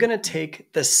 So you're going to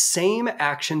take the same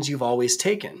actions you've always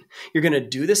taken. You're going to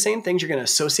do the same things. You're going to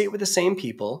associate with the same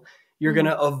people. You're going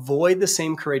to avoid the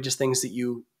same courageous things that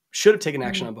you should have taken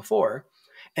action on before.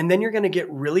 And then you're going to get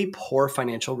really poor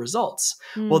financial results.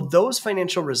 Well, those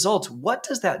financial results, what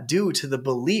does that do to the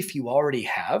belief you already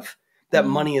have that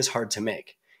money is hard to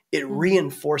make? It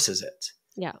reinforces it.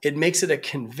 Yeah. It makes it a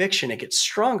conviction. It gets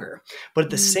stronger. But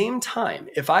at the same time,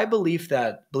 if I believe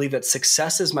that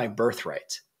success is my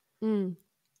birthright, 10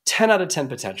 out of 10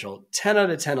 potential, 10 out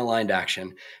of 10 aligned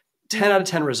action, 10 out of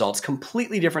 10 results,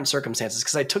 completely different circumstances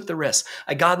because I took the risk.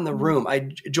 I got in the room. I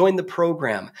joined the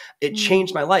program. It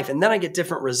changed my life. And then I get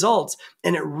different results,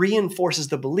 and it reinforces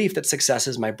the belief that success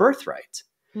is my birthright.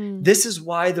 This is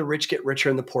why the rich get richer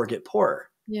and the poor get poorer.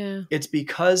 Yeah. It's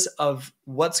because of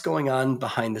what's going on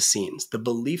behind the scenes, the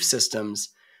belief systems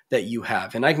that you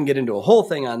have. And I can get into a whole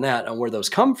thing on that, on where those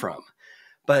come from.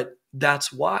 But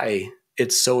that's why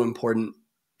it's so important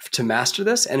to master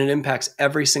this. And it impacts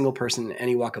every single person in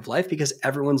any walk of life because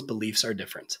everyone's beliefs are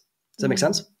different. Does that make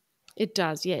sense? It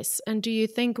does, yes. And do you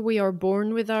think we are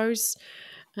born with those?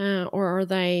 Or are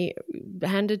they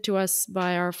handed to us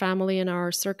by our family and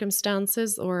our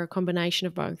circumstances, or a combination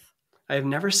of both? I've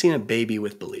never seen a baby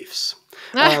with beliefs.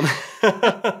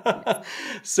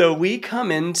 So we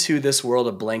come into this world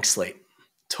a blank slate,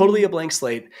 totally a blank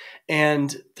slate.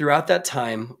 And throughout that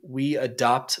time, we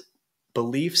adopt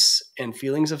beliefs and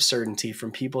feelings of certainty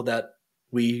from people that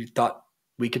we thought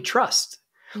we could trust.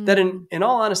 That in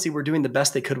all honesty, were doing the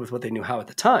best they could with what they knew how at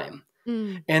the time.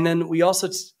 And then we also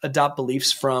adopt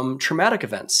beliefs from traumatic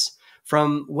events.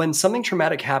 From when something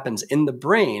traumatic happens in the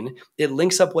brain, it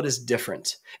links up what is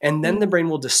different. And then the brain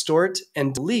will distort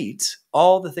and delete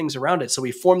all the things around it. So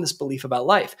we form this belief about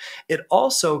life. It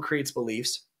also creates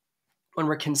beliefs when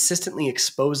we're consistently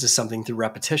exposed to something through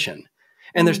repetition.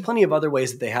 And there's plenty of other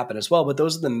ways that they happen as well, but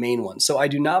those are the main ones. So I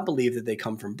do not believe that they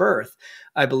come from birth.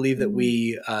 I believe that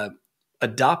we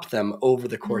adopt them over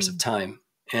the course of time.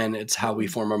 And it's how we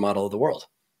form our model of the world.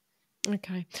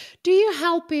 Okay. Do you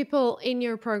help people in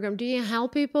your program? Do you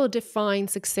help people define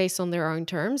success on their own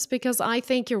terms? Because I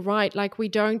think you're right. Like, we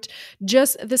don't,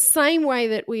 just the same way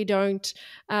that we don't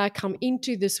come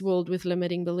into this world with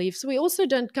limiting beliefs, we also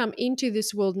don't come into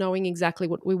this world knowing exactly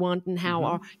what we want and how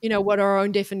our, what our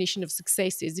own definition of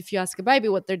success is. If you ask a baby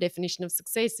what their definition of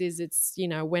success is, it's,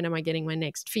 when am I getting my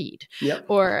next feed? Yep.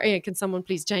 Or can someone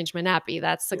please change my nappy?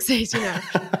 That's success,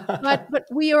 But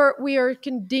we are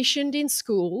conditioned in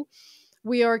school.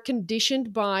 We are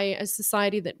conditioned by a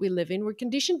society that we live in. We're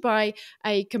conditioned by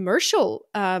a commercial,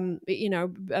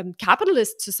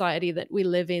 capitalist society that we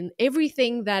live in.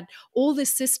 Everything that, all the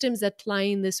systems that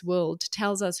play in this world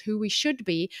tells us who we should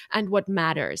be and what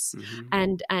matters,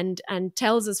 and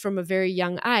tells us from a very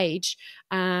young age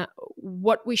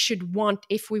what we should want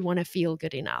if we want to feel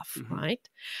good enough, right?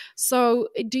 So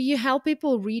do you help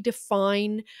people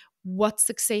redefine what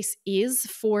success is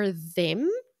for them?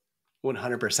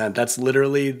 100%. That's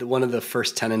literally one of the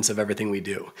first tenets of everything we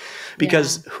do.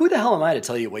 Because who the hell am I to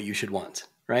tell you what you should want,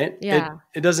 right? Yeah.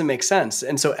 It doesn't make sense.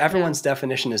 And so everyone's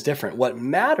definition is different. What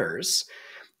matters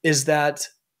is that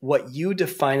what you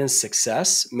define as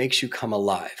success makes you come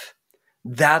alive.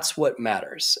 That's what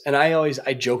matters. And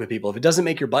I joke with people, if it doesn't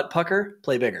make your butt pucker,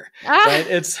 play bigger,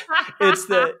 right?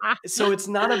 So it's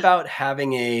not about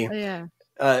having a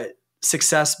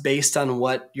success based on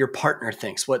what your partner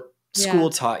thinks, what school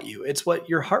taught you. It's what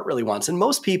your heart really wants. And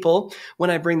most people, when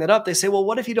I bring that up, they say, well,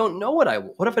 what if you don't know what I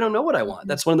want? What if I don't know what I want?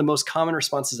 That's one of the most common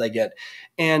responses I get.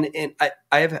 And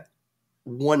I have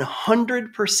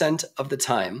 100% of the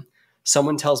time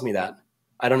someone tells me that,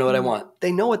 I don't know what I want.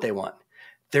 They know what they want.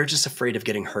 They're just afraid of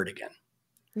getting hurt again.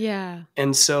 Yeah.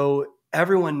 And so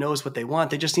everyone knows what they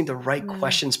want. They just need the right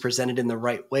questions presented in the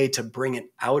right way to bring it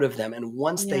out of them. And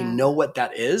once they know what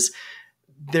that is,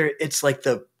 it's like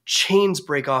the chains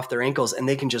break off their ankles and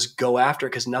they can just go after it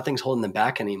because nothing's holding them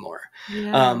back anymore.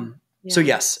 So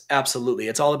yes, absolutely.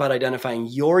 It's all about identifying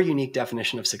your unique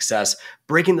definition of success,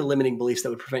 breaking the limiting beliefs that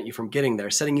would prevent you from getting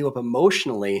there, setting you up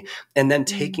emotionally, and then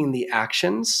taking the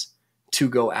actions to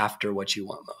go after what you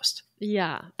want most.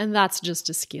 Yeah. And that's just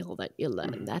a skill that you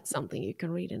learn. That's something you can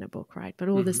read in a book, right? But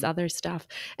all this other stuff.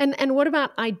 And what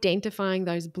about identifying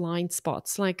those blind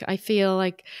spots? Like, I feel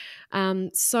like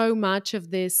so much of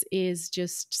this is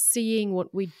just seeing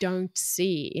what we don't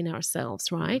see in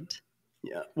ourselves, right?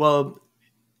 Yeah. Well,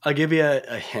 I'll give you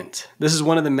a hint. This is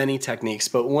one of the many techniques,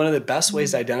 but one of the best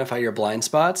ways to identify your blind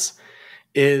spots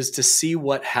is to see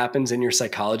what happens in your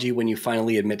psychology when you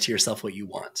finally admit to yourself what you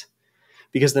want.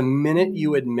 Because the minute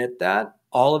you admit that,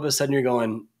 all of a sudden you're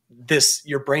going,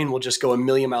 your brain will just go a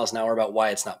million miles an hour about why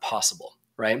it's not possible,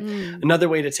 right? Another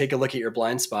way to take a look at your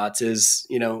blind spots is,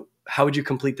 how would you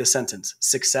complete this sentence?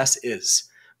 Success is,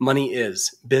 money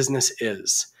is, business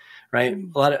is, right?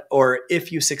 Or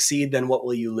if you succeed, then what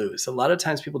will you lose? A lot of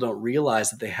times people don't realize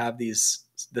that they have this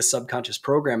subconscious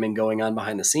programming going on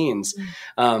behind the scenes.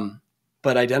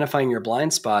 But identifying your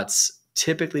blind spots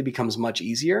typically becomes much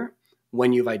easier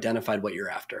when you've identified what you're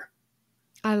after.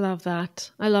 I love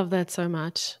that. I love that so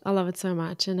much. I love it so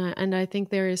much. And I think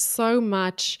there is so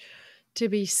much to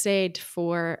be said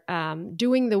for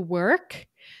doing the work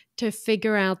to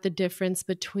figure out the difference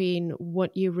between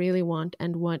what you really want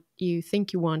and what you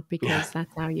think you want, because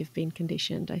that's how you've been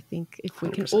conditioned. I think if we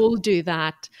 100%. can all do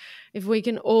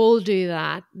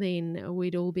that, then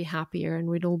we'd all be happier and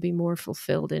we'd all be more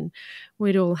fulfilled and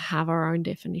we'd all have our own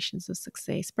definitions of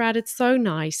success. Brad, it's so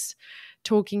nice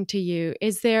talking to you.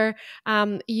 Is there,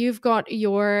 you've got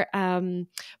your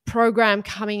program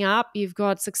coming up. You've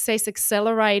got Success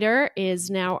Accelerator is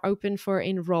now open for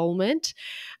enrollment.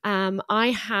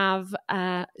 I have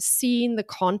seen the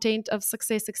content of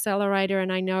Success Accelerator,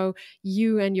 and I know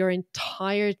you and your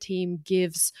entire team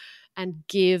gives and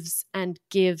gives and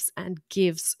gives and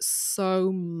gives so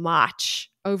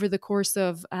much over the course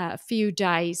of a few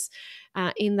days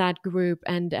in that group.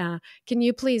 And can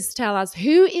you please tell us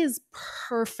who is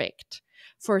perfect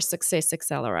for Success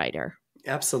Accelerator?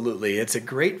 Absolutely. It's a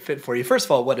great fit for you. First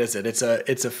of all, what is it? It's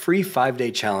a free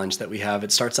 5-day challenge that we have.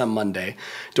 It starts on Monday.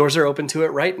 Doors are open to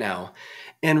it right now.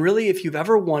 And really, if you've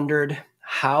ever wondered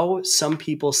how some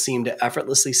people seem to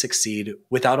effortlessly succeed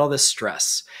without all this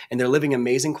stress, and they're living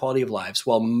amazing quality of lives,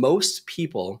 while most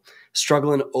people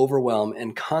struggle in overwhelm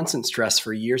and constant stress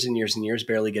for years and years and years,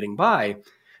 barely getting by,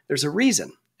 there's a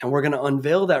reason. And we're going to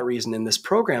unveil that reason in this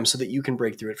program so that you can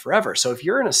break through it forever. So if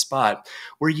you're in a spot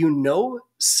where you know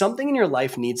something in your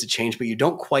life needs to change, but you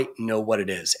don't quite know what it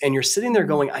is, and you're sitting there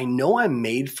going, I know I'm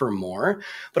made for more,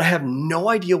 but I have no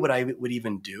idea what I would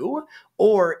even do.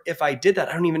 Or if I did that,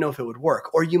 I don't even know if it would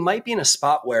work. Or you might be in a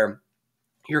spot where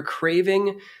you're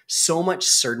craving so much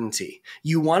certainty.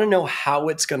 You want to know how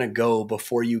it's going to go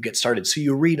before you get started. So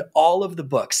you read all of the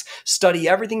books, study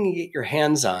everything you get your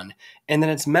hands on, and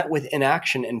then it's met with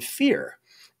inaction and fear.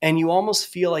 And you almost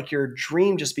feel like your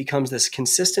dream just becomes this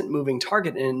consistent moving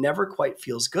target and it never quite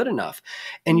feels good enough.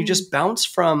 And you just bounce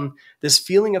from this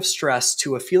feeling of stress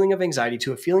to a feeling of anxiety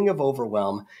to a feeling of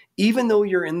overwhelm, even though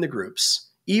you're in the groups,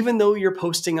 even though you're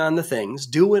posting on the things,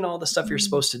 doing all the stuff you're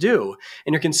supposed to do,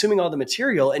 and you're consuming all the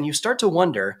material, and you start to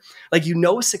wonder, like,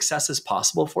 success is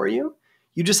possible for you.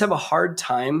 You just have a hard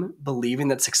time believing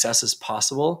that success is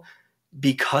possible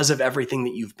because of everything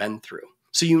that you've been through.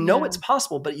 So it's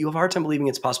possible, but you have a hard time believing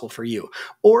it's possible for you.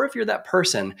 Or if you're that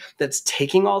person that's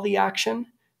taking all the action,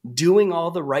 doing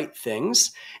all the right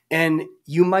things, and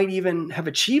you might even have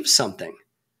achieved something,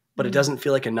 but it doesn't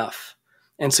feel like enough.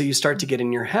 And so you start to get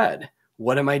in your head,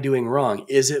 what am I doing wrong?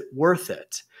 Is it worth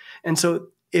it? And so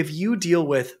if you deal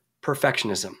with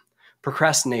perfectionism,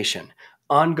 procrastination,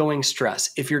 ongoing stress,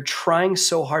 if you're trying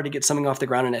so hard to get something off the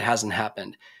ground and it hasn't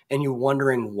happened, and you're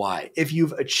wondering why, if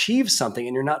you've achieved something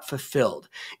and you're not fulfilled,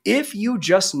 if you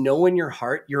just know in your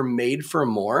heart you're made for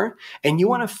more and you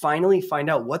want to finally find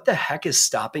out what the heck is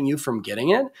stopping you from getting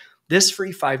it, this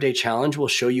free 5-day challenge will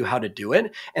show you how to do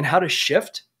it and how to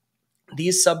shift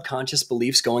these subconscious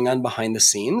beliefs going on behind the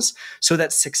scenes so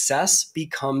that success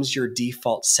becomes your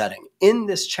default setting. In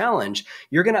this challenge,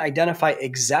 you're going to identify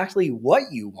exactly what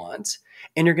you want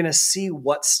and you're going to see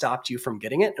what stopped you from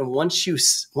getting it. And once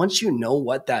you know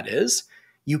what that is,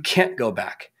 you can't go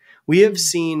back. We have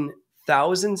seen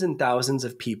thousands and thousands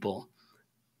of people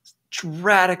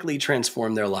radically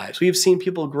transformed their lives. We've seen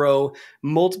people grow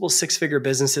multiple six-figure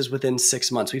businesses within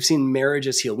 6 months. We've seen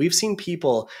marriages heal. We've seen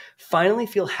people finally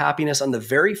feel happiness on the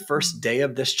very first day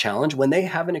of this challenge when they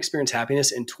haven't experienced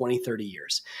happiness in 20, 30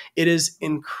 years. It is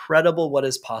incredible what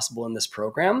is possible in this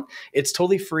program. It's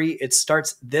totally free. It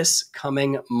starts this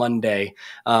coming Monday.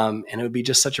 And it would be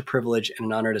just such a privilege and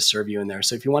an honor to serve you in there.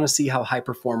 So if you want to see how high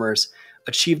performers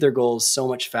achieve their goals so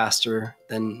much faster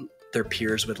than their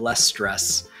peers with less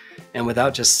stress, and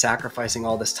without just sacrificing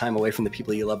all this time away from the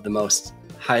people you love the most,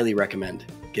 highly recommend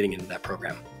getting into that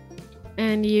program.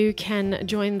 And you can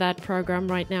join that program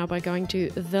right now by going to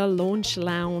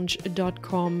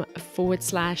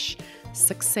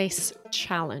thelaunchlounge.com/success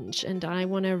challenge. And I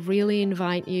want to really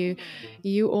invite you.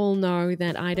 You all know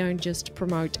that I don't just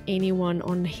promote anyone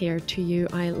on here to you.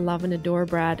 I love and adore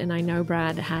Brad, and I know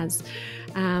Brad has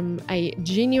a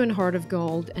genuine heart of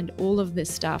gold, and all of this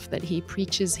stuff that he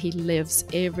preaches, he lives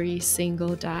every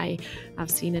single day.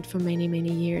 I've seen it for many,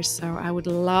 many years. So I would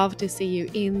love to see you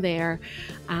in there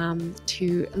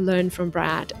to learn from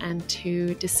Brad and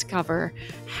to discover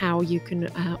how you can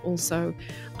also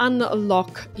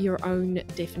unlock your own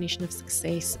definition of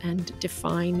success and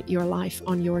define your life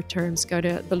on your terms. Go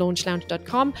to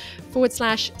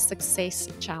thelaunchlounge.com/success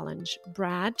challenge.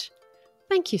 Brad,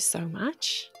 thank you so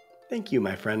much. Thank you,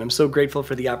 my friend. I'm so grateful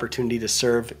for the opportunity to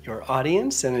serve your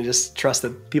audience, and I just trust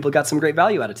that people got some great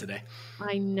value out of today.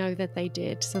 I know that they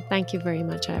did. So thank you very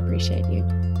much. I appreciate you.